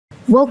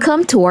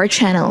Welcome to our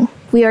channel.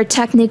 We are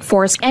Technic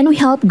Force and we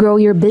help grow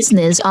your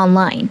business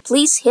online.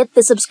 Please hit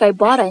the subscribe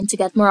button to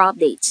get more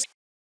updates.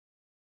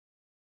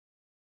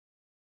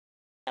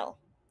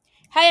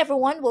 Hi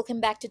everyone,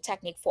 welcome back to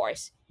Technic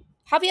Force.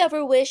 Have you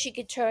ever wished you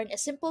could turn a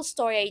simple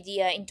story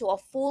idea into a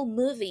full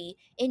movie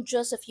in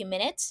just a few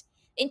minutes?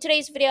 In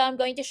today's video, I'm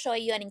going to show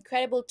you an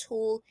incredible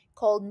tool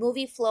called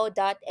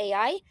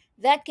MovieFlow.ai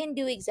that can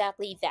do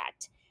exactly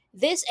that.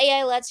 This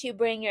AI lets you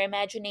bring your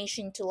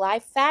imagination to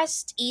life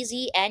fast,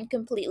 easy, and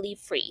completely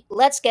free.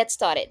 Let's get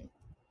started.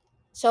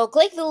 So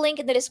click the link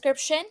in the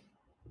description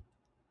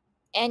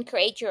and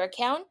create your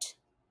account.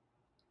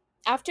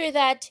 After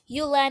that,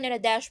 you'll land on a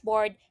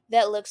dashboard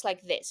that looks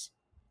like this.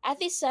 At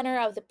the center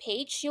of the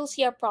page, you'll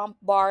see a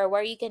prompt bar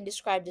where you can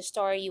describe the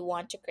story you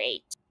want to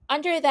create.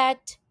 Under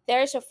that,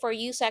 there's a For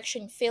You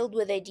section filled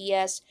with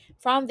ideas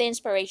from the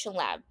Inspiration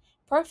Lab.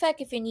 Perfect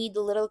if you need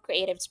a little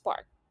creative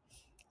spark.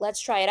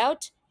 Let's try it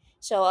out.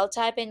 So I'll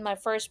type in my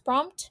first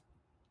prompt.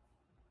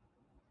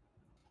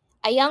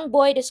 A young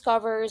boy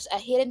discovers a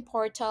hidden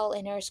portal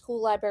in her school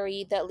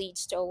library that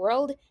leads to a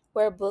world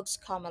where books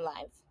come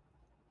alive.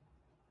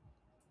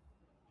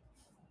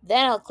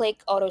 Then I'll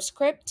click Auto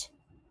Script.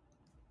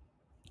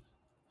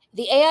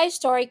 The AI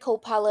Story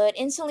Copilot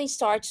instantly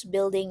starts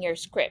building your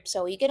script.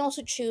 So you can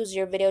also choose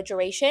your video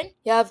duration.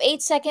 You have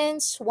 8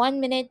 seconds,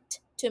 1 minute,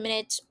 2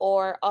 minutes,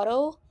 or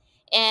auto.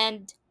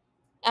 And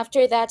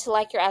after that,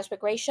 select your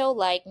aspect ratio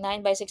like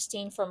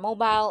 9:16 for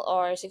mobile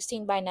or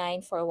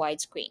 16:9 for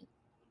widescreen.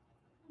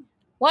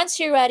 Once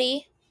you're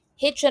ready,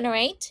 hit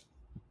generate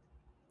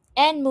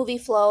and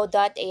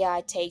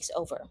MovieFlow.ai takes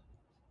over.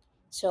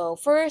 So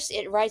first,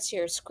 it writes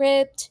your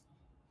script,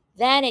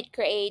 then it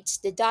creates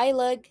the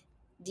dialogue,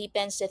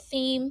 deepens the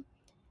theme,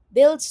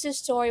 builds the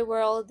story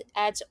world,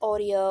 adds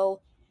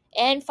audio,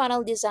 and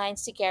final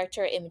designs the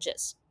character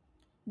images.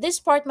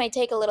 This part might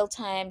take a little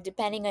time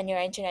depending on your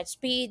internet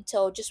speed,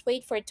 so just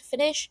wait for it to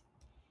finish.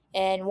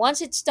 And once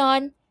it's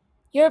done,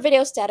 your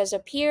video status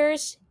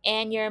appears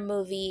and your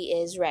movie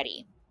is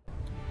ready.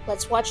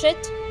 Let's watch it.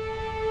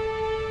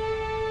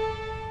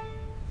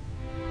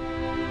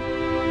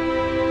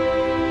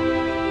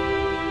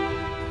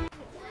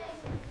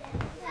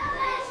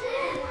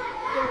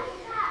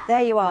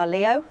 There you are,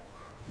 Leo.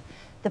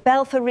 The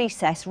bell for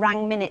recess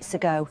rang minutes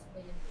ago.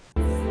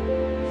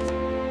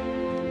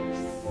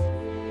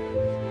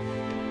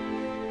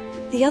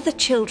 The other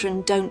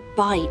children don't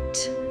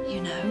bite,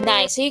 you know.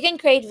 Nice, so you can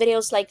create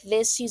videos like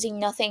this using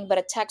nothing but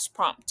a text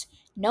prompt.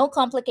 No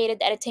complicated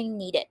editing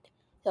needed.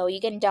 So you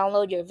can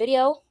download your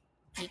video,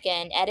 you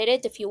can edit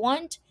it if you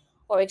want,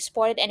 or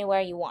export it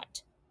anywhere you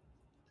want.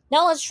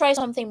 Now let's try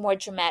something more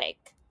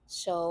dramatic.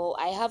 So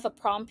I have a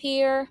prompt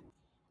here.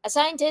 A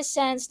scientist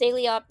sends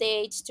daily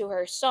updates to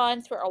her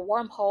son through a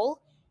wormhole,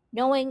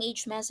 knowing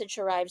each message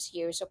arrives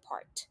years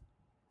apart.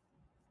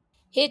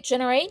 Hit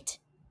generate,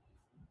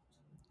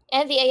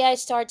 and the AI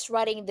starts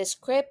writing the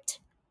script.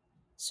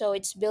 So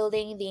it's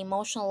building the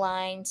emotional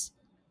lines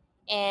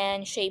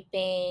and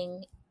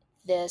shaping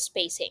the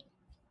spacing.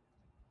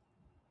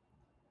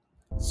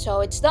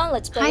 So it's done,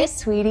 let's play Hi, it.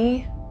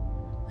 sweetie.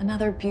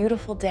 Another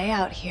beautiful day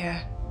out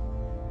here.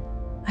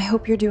 I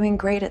hope you're doing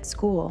great at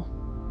school.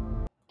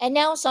 And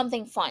now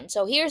something fun.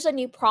 So here's a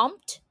new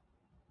prompt.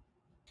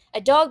 A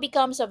dog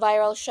becomes a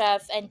viral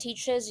chef and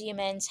teaches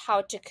humans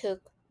how to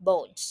cook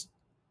bones.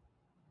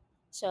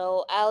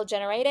 So I'll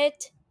generate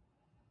it.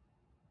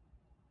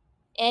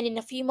 And in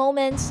a few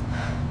moments,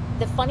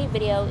 the funny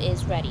video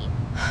is ready.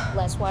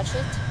 Let's watch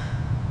it.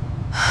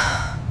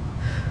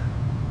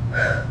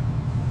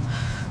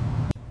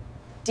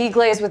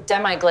 Deglaze with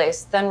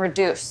demi-glaze, then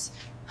reduce.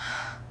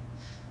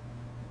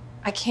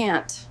 I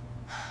can't.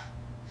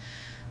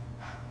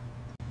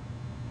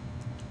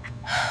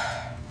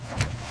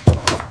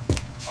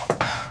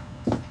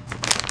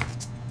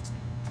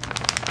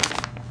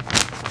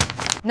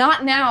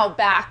 Not now,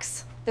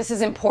 Bax. This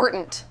is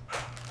important.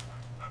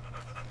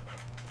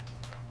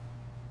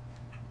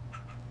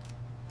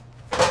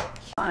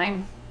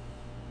 Fine.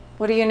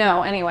 What do you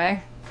know,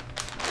 anyway?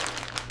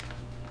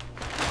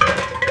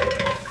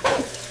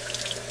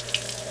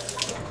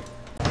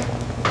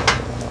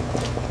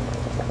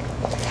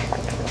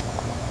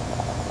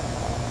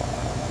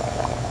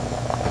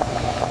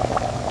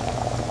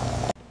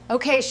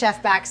 Okay,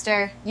 Chef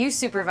Baxter, you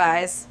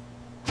supervise.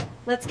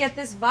 Let's get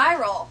this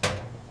viral.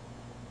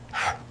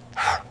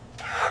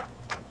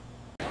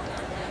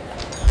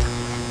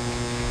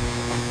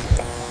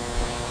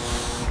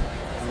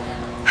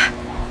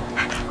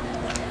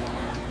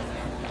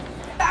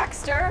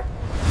 Baxter,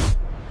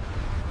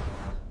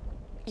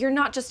 you're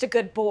not just a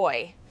good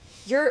boy.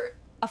 You're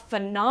a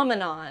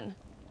phenomenon.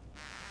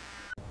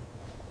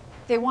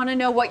 They want to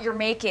know what you're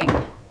making,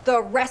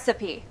 the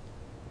recipe.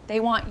 They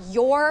want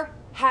your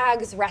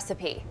hag's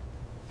recipe.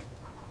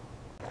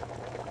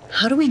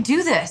 How do we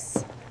do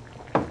this?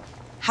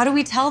 How do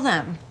we tell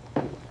them?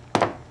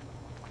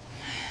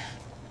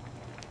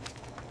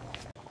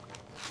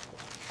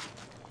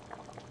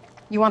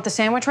 You want the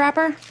sandwich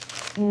wrapper?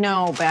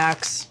 No,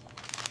 Bax.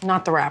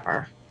 Not the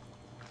wrapper.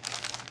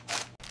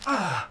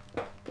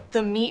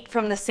 The meat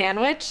from the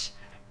sandwich?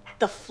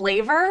 The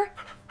flavor?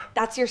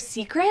 That's your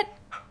secret?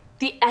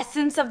 The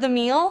essence of the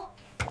meal?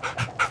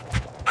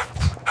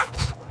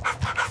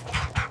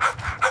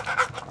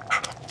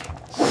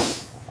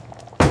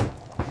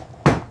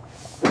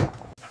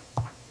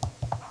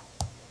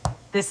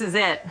 This is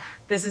it.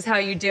 This is how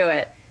you do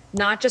it.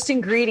 Not just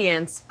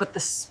ingredients, but the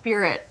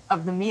spirit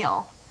of the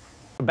meal.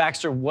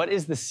 Baxter, what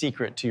is the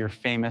secret to your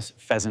famous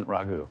pheasant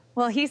ragu?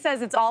 Well, he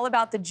says it's all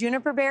about the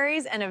juniper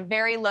berries and a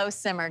very low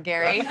simmer,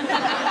 Gary.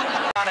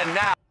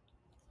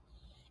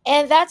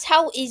 And that's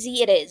how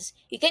easy it is.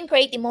 You can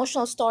create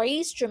emotional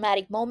stories,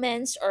 dramatic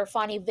moments, or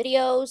funny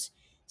videos,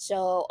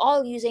 so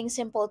all using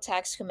simple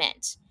text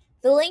commands.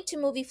 The link to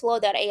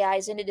MovieFlow.ai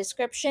is in the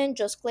description.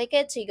 Just click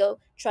it to go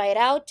try it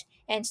out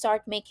and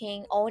start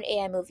making own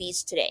AI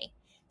movies today.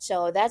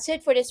 So that's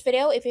it for this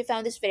video. If you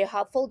found this video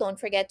helpful, don't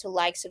forget to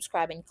like,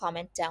 subscribe, and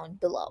comment down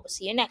below.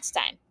 See you next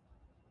time.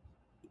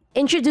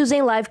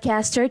 Introducing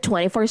Livecaster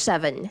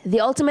 24/7, the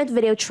ultimate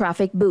video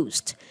traffic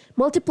boost.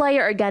 Multiply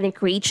your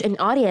organic reach and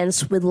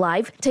audience with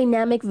live,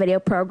 dynamic video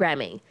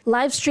programming.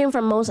 Live stream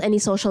from most any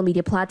social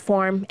media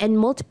platform and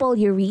multiple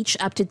your reach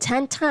up to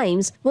 10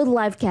 times with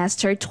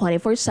Livecaster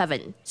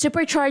 24/7.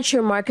 Supercharge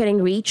your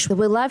marketing reach with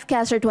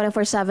Livecaster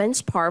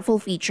 24/7's powerful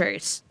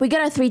features. We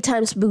get a 3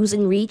 times boost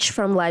in reach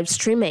from live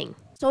streaming.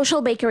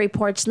 Social Baker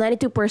reports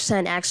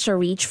 92% extra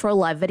reach for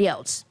live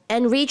videos,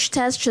 and reach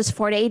tests just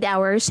 48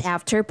 hours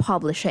after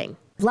publishing.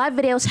 Live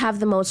videos have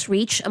the most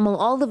reach among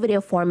all the video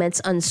formats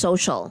on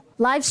social.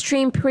 Live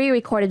stream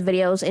pre-recorded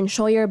videos and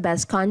show your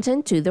best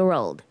content to the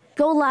world.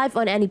 Go live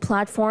on any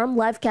platform,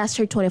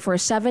 Livecaster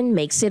 24/7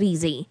 makes it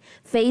easy.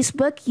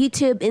 Facebook,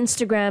 YouTube,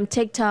 Instagram,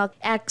 TikTok,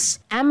 X,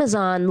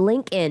 Amazon,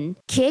 LinkedIn,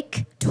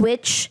 Kick,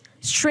 Twitch,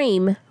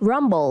 Stream,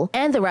 Rumble,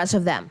 and the rest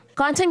of them.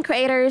 Content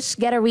creators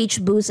get a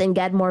reach boost and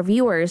get more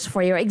viewers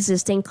for your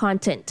existing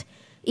content.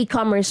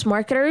 E-commerce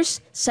marketers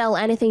sell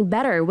anything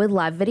better with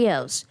live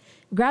videos.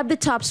 Grab the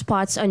top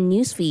spots on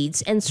news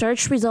feeds and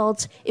search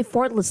results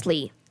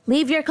effortlessly.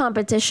 Leave your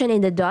competition in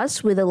the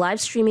dust with a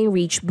live streaming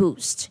reach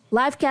boost.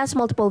 Livecast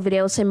multiple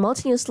videos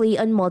simultaneously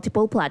on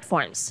multiple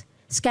platforms.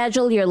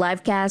 Schedule your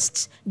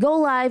livecasts. Go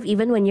live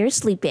even when you're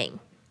sleeping.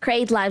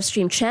 Create live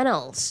stream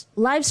channels.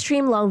 Live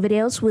stream long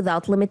videos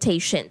without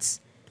limitations.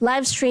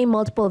 Live stream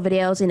multiple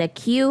videos in a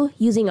queue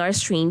using our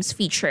streams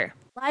feature.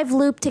 Live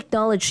loop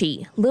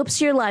technology loops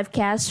your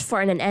livecast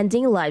for an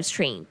unending live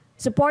stream.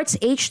 Supports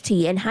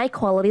HT and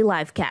high-quality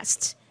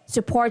livecasts.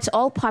 Supports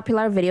all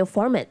popular video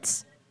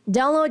formats.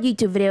 Download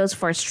YouTube videos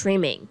for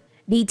streaming.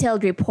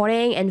 Detailed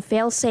reporting and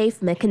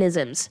fail-safe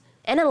mechanisms.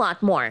 And a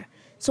lot more.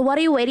 So what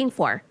are you waiting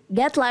for?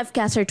 Get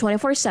Livecaster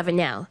 24/7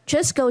 now.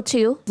 Just go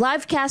to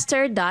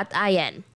livecaster.in.